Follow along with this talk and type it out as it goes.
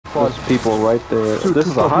There's people right there. This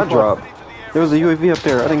is a hot drop. There was a UAV up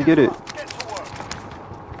there. I didn't get it.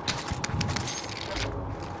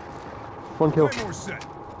 One kill.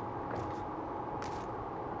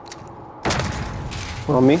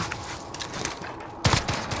 On me.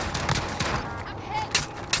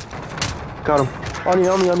 Got him. On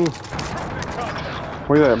me.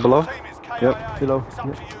 Where you at? Below? Yep. Below.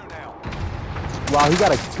 Yep. Wow, he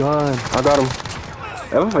got a gun. I got him.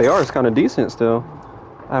 FFAR is kind of decent still.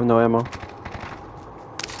 I have no ammo.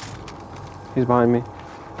 He's behind me.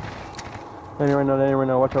 Landing right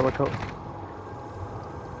now. Watch out.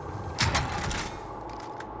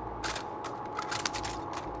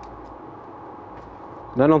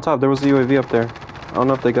 Then on top, there was a UAV up there. I don't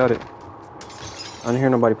know if they got it. I didn't hear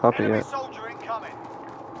nobody pop it yet.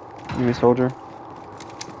 Enemy soldier.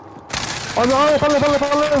 Oh no!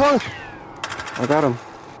 Follow. I got him.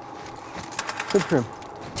 Good for him.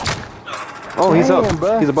 Oh, he's Damn, up.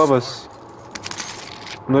 bruh. He's above us.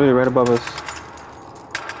 Literally right above us.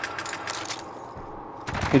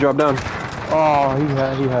 He dropped down. Oh, he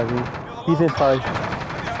has me. He's inside.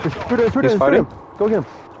 Shoot him. Go get him.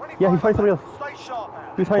 Yeah, he's fighting somebody else.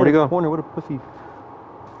 He's hiding in the corner. What a pussy.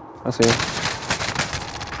 I see him.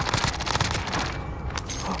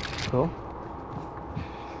 Go.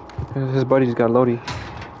 His buddy just got loady.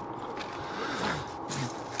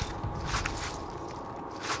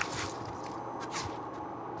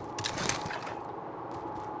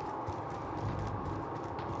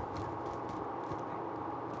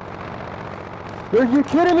 Are you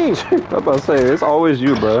kidding me? I'm about to say, it's always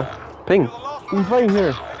you, bro. Ping. He's right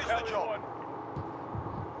here.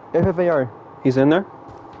 FFAR. He's in there?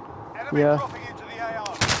 Yeah.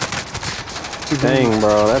 Dang,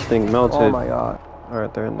 bro, that thing melted. Oh my god.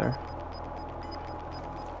 Alright, they're in there.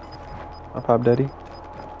 I pop daddy.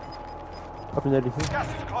 Up in there.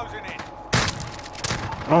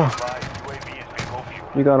 Oh.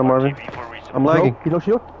 You got him, Marvin. I'm lagging. He's no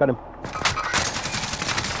shield? Got him.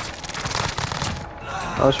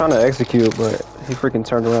 I was trying to execute, but he freaking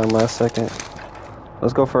turned around last second.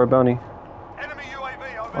 Let's go for a bounty.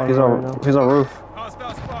 He's on roof.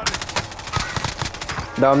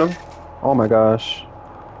 Downed him. Oh my gosh.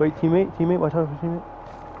 Wait, teammate, watch out for teammate.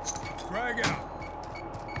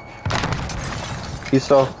 He's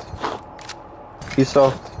soft.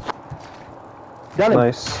 Got him.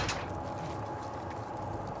 Nice.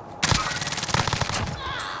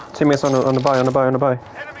 Teammates on the buy. Enemy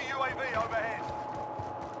UAV overhead.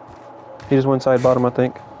 He just went side bottom, I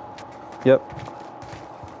think. Yep.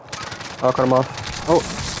 I'll cut him off. Oh,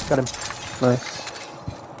 got him. Nice.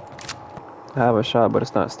 I have a shot, but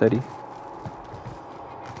it's not steady.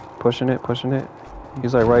 Pushing it.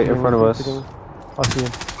 He's like right in front of us. I'll see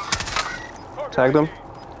him. Tagged him.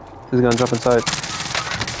 He's gonna jump inside.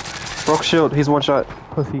 Broke shield. He's one shot.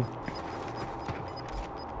 Pussy.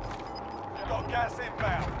 Got gas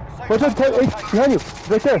inbound. Watch out, behind you.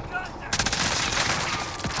 Right there.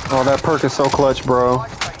 Oh, that perk is so clutch, bro.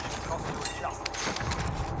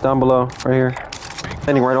 Down below, right here.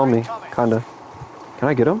 Standing right on me, kinda. Can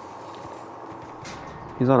I get him?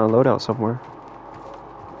 He's on a loadout somewhere.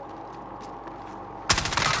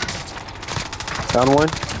 Down one.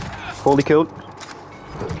 Fully killed.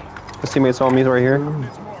 His teammates on me right here.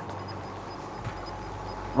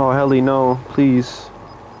 Oh, helly no, please.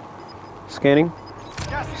 Scanning.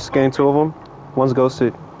 Scanning two of them. One's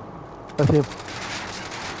ghosted. I see him.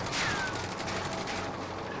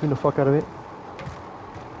 Shooting the fuck out of it.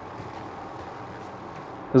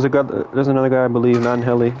 There's another guy, I believe, not in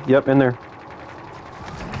heli. Yep, in there.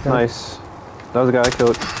 Nice. That was the guy I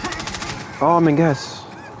killed. Oh, I'm in gas.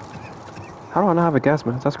 How do I not have a gas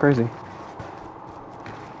mask? That's crazy.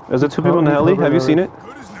 Is there two people in the heli? Have you seen it?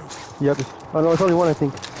 Yep. Oh no, it's only one, I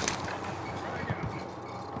think.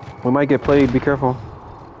 We might get played. Be careful.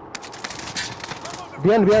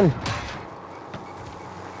 Behind.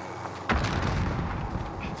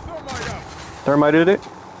 Thermited it.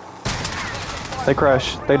 They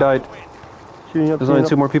crashed. They died. Shooting up. There's only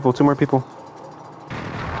two more people.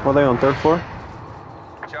 Are they on third floor?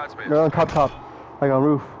 They're on top. Like on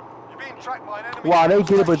roof. Wow, they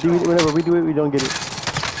get it, but whenever we do it, we don't get it.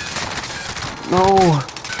 No.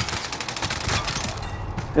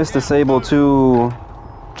 It's disabled too.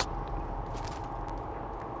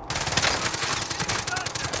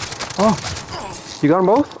 Oh, you got them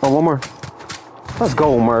both? Oh, one more. Let's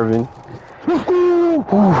go, Marvin.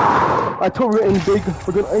 I told we're getting big.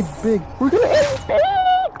 We're gonna end big.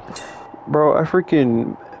 Bro, I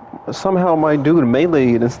freaking somehow my dude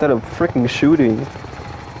meleeed instead of freaking shooting.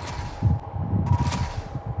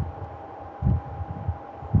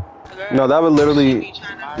 No, that would literally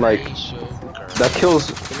like that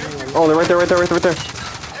kills Oh, they're right there, right there, right there, right there.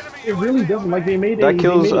 It really doesn't. Like they made That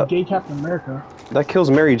kills, they made a gay Captain America. That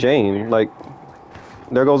kills Mary Jane. Like,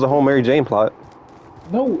 there goes the whole Mary Jane plot.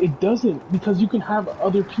 No, it doesn't, because you can have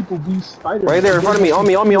other people be Spider-Man. Right there in front of me, on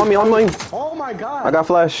me. Oh my god! I got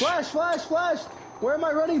flash. Flash! Where am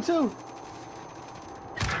I running to?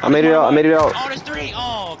 I made it out. Oh, there's 3.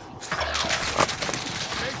 Oh.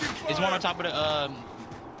 There's one on top of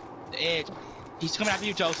the edge. He's coming after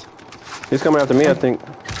you, Joes. He's coming after me, I think.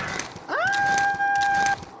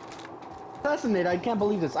 Assassinate! I can't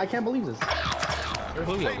believe this. Where's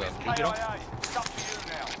Julio go? Did he get him?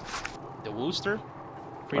 The Wooster?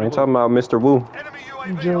 I ain't talking about Mr. Wu.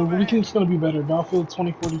 Joe, what do you think is gonna be better, Battlefield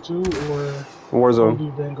 2042 or Warzone.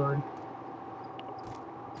 Vanguard?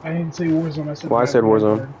 I didn't say Warzone. I said. Well, I said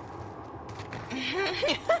Warzone.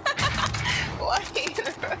 What?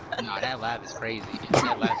 Nah, that laugh is crazy.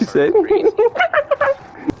 That laugh is crazy.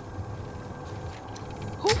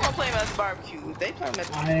 Who gonna play him as a barbecue? If they play him as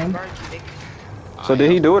a barbecue, they can. So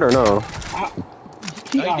did he do it or no?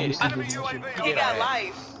 He obviously did. He got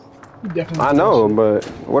life. I know, but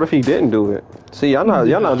what if he didn't do it? See, y'all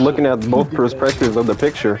not looking at both perspectives of the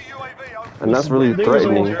picture, and that's really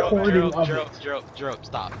threatening. Gerald,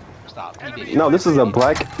 stop. He did it. No, this is a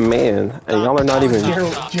black man, and y'all are not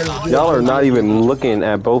even looking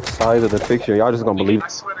at both sides of the picture. Y'all just gonna believe. I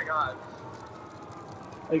swear to God.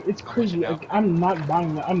 Like, it's crazy. Like, I'm not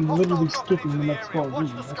buying that. I'm literally skipping the next Call of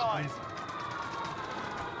Duty. That's crazy.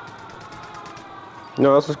 You know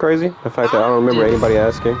what else is crazy? The fact that I don't remember anybody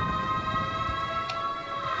asking.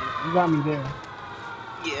 You got me there.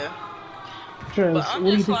 Yeah. Trez,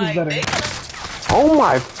 what do you think is better? Oh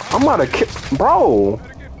my! I'm about to kill, bro.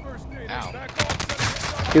 Ow.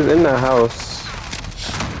 He's in that house.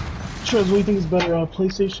 Trez, what do you think is better?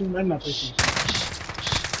 PlayStation? I'm not PlayStation.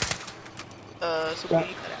 So what do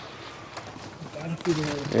you cut out?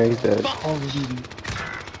 Yeah, he's dead. Call of Duty.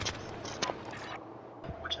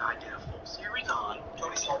 Which I did a full series on.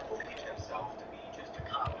 Tony Stark believed himself to be just a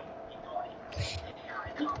common. He thought he was an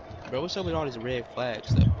AI copy. Bro, what's up with all these red flags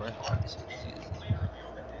stuff, bro?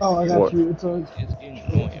 Oh, I got What? you. It's It's getting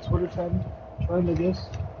annoying. a Twitter trend, I guess.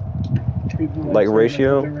 People Like saying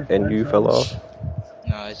ratio, that they're and you fell off.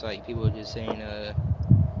 No, it's like people just saying,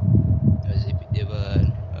 as if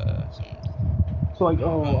some. So like, I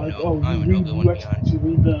don't know, you good one, to be honest.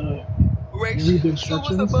 read the Ratio.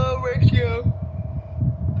 instructions. Who was above ratio?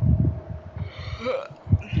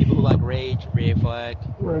 People who like rage, red flag.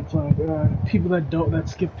 Red flag. People that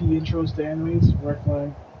skip the intros to animes, red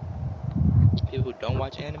flag. People who don't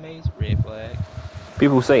watch animes, red flag.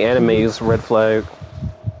 People who say anime is red flag.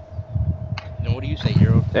 Then what do you say,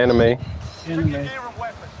 Hero? Anime Anime.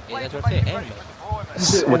 Yeah, that's what I said, anime.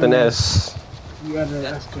 with an S. You got an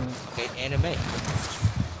S to it. Okay, anime. It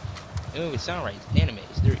don't even sound right. It's anime.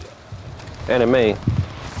 There you go. Anime.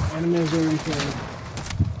 Anime is already fair.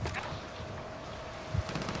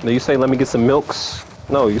 No, you say let me get some milks.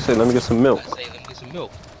 No, you say let me get some milk. I say let me get some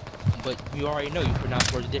milk. But you already know you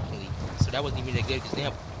pronounce words differently. So that wasn't even a good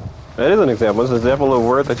example. That is an example. It's an example of a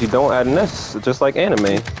word that you don't add an S, just like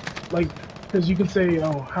anime. Like, because you can say,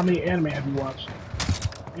 oh, how many anime have you watched?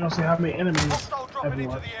 You don't say how many animes have you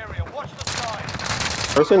watched.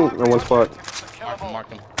 Person or one spot. Mark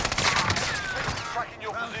them.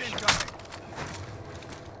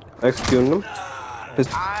 Executing them.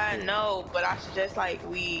 I know, but I suggest like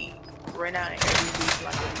we rent out every week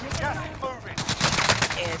like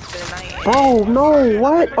and spend the night. Oh no!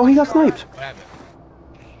 What? Oh, he got sniped. What happened?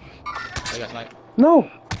 Oh, you got sniped?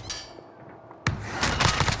 No.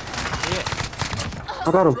 Yeah.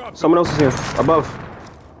 I got him. Someone else is here. Above.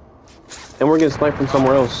 And we're getting sniped from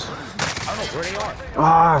somewhere else. I don't know where they are.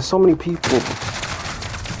 Ah, so many people.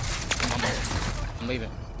 I'm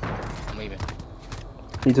leaving.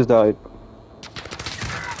 He just died.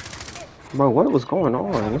 Bro, what was going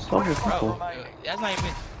on? There's so many people. That's not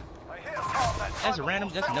even. That's random.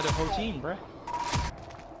 That's another whole team, bro.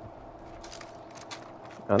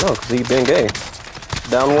 I know, cause he been gay.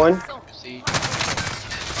 Down one. See.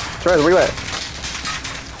 Trez, where you at?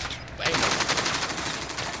 Hey,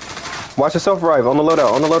 Watch yourself revive on the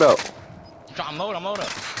loadout. On the loadout. I'm load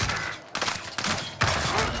up.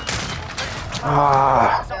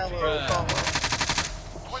 Ah.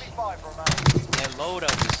 That load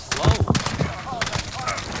up is slow.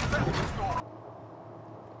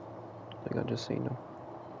 I think I just seen him.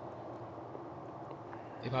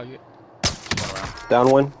 They probably Down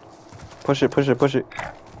one. Push it.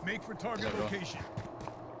 Make for target location.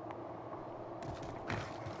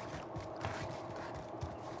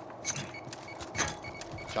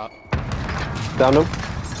 shot. Down him.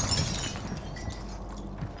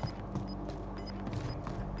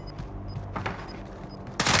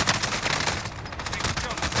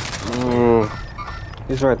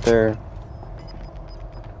 He's right there.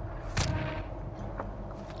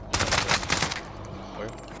 Where?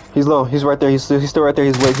 He's low. He's right there. He's still right there.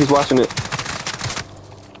 He's watching it.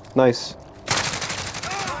 Nice.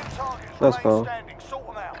 Let's go. We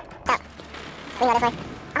go this way.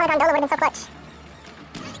 Oh, Dola would have been so clutch.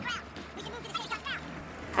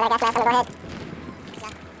 Alright, gas mask, I'm gonna go ahead.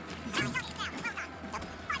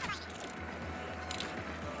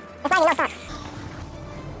 It's not, no stop.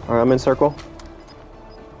 Alright, I'm in circle.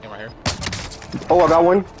 Him right here. Oh, I got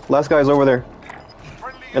one. Last guy's over there.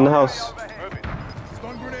 In the house.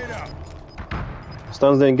 Stun grenade out.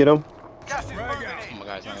 Stuns didn't get him. Gas is moving Oh in. my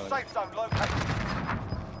God, it's not New really. safe zone located.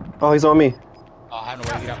 Oh, he's on me. Oh, I have no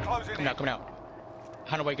way to get out. Coming out.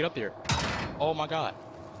 How do I get up there? Oh my God.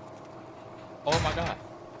 Oh my God.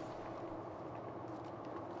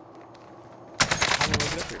 How do I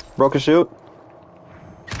get up here? Broke a shoot.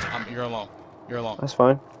 You're alone. You're alone. That's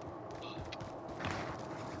fine.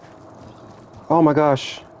 Oh my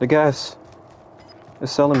gosh. The gas is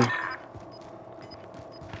selling me.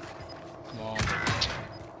 Come on.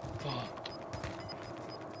 Fuck.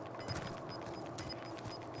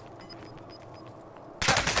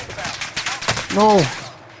 No.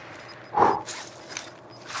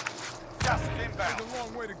 Gas is inbound. It's a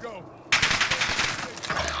long way to go.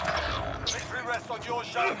 Victory rests on your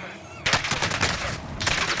shoulders.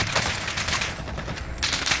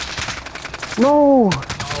 No.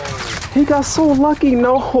 He got so lucky.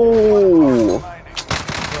 No. Bruh,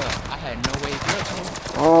 I had no way to get up here.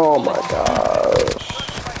 Oh my gosh.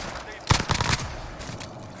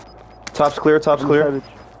 Top's clear. Top's clear.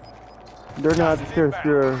 They're not the stairs.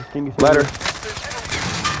 They're thingy. Ladder.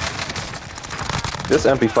 This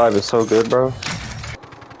MP5 is so good, bro.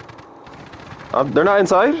 They're not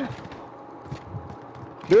inside?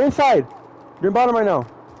 They're inside. They're in bottom right now.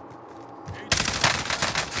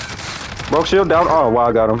 Broke shield down. Oh, wow,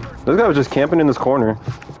 I got him. This guy was just camping in this corner.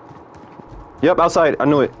 Yep, outside. I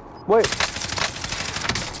knew it. Wait.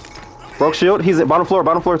 Broke shield. He's at bottom floor.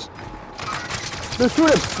 Bottom floor. There's two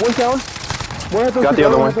of them. One down. One has no Got shit, the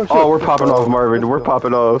other has one. no shit. Oh, we're popping off, Marvin. We're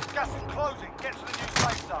popping off. Gas is closing. Get to the new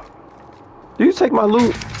safe zone. Did you take my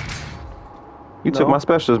loot? You took No. my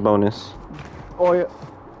specialist bonus. Oh yeah.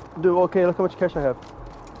 Dude, okay, look how much cash I have.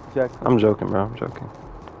 Exactly. I'm joking, bro. I'm joking.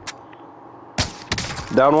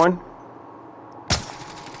 Down one.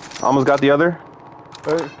 Almost got the other.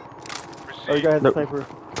 Alright. Oh, you guy has a Nope. sniper.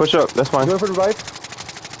 Push up. That's fine. You going for the revive?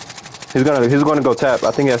 He's gonna go tap.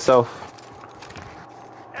 I think he has self.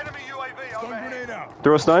 Enemy UAV Stun overhead. grenade out.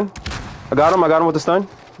 Throw a stun. I got him with the stun.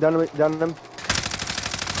 Down him, down him.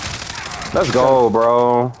 Let's go,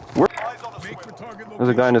 bro. Eyes on the Make for swivel. target There's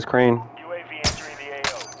a guy in his crane. UAV entering the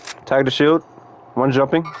AO. Tag the shield. One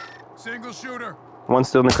jumping. Single shooter. One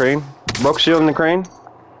still in the crane. Broke shield in the crane.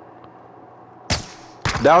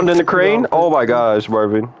 Downed in the crane. Oh my gosh,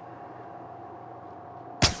 Marvin.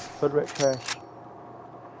 Hood red trash.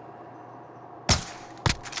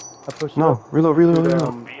 I pushed No, up. reload. Be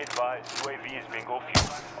advised, UAV is bingo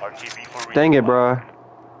fuel. RTB for Dang it, bro.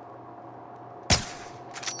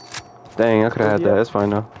 Dang, I could have had that. It's fine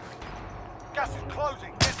though. Gas is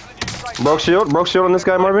closing. Get to the new safe zone. Broke shield on this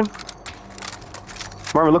guy, Marvin.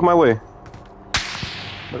 Marvin, look my way.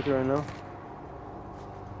 Looking right now.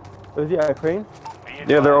 Oh, is he at a crane?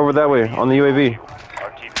 Yeah, they're over that way on the UAV.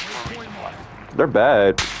 RTB for resupply. They're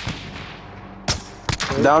bad.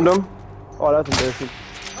 Downed him. Oh, that's embarrassing.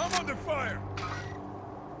 I'm under fire.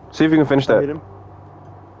 See if you can finish I hit that. him.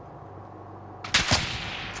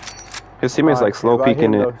 His teammate's like slow If I hit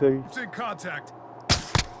peeking him, it. though, so It's in contact.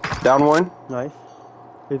 Down one. nice.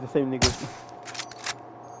 He's the same nigga.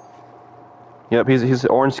 Yep, he's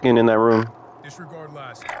orange skin in that room. Disregard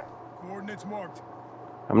last. Coordinates marked.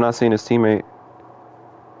 I'm not seeing his teammate.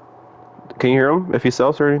 Can you hear him if he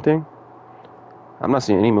selfs or anything? I'm not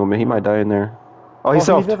seeing any movement. He might die in there. Oh, he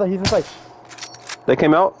selfed. He's inside. They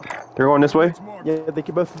came out. They're going this way. It's marked. Yeah, they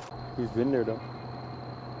keep both. He's been there though.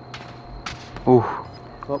 Ooh.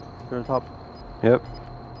 Oh, they're on top. Yep.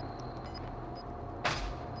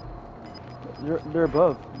 They're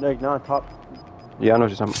above. Like, not on top. Yeah, I know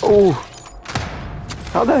what you're talking. Ooh.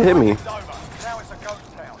 How'd that hit me? It's over. Now it's a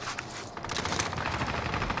ghost town.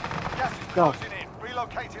 Gas is Go. closing in.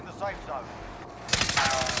 Relocating the safe zone.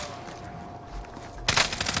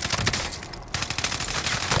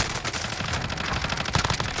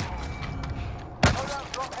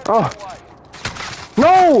 Oh.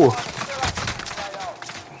 No!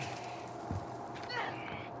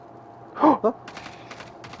 Huh?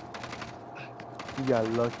 You got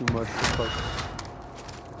lucky,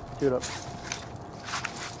 motherfucker. Shoot up.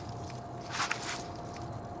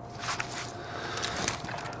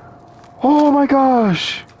 Oh my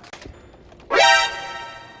gosh!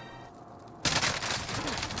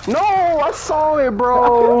 No, I saw it,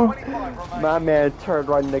 bro. My man turned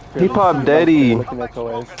right next to He him. popped Daddy. Looking at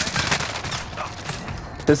your ass.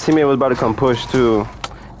 His teammate was about to come push too.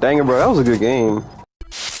 Dang it, bro. That was a good game.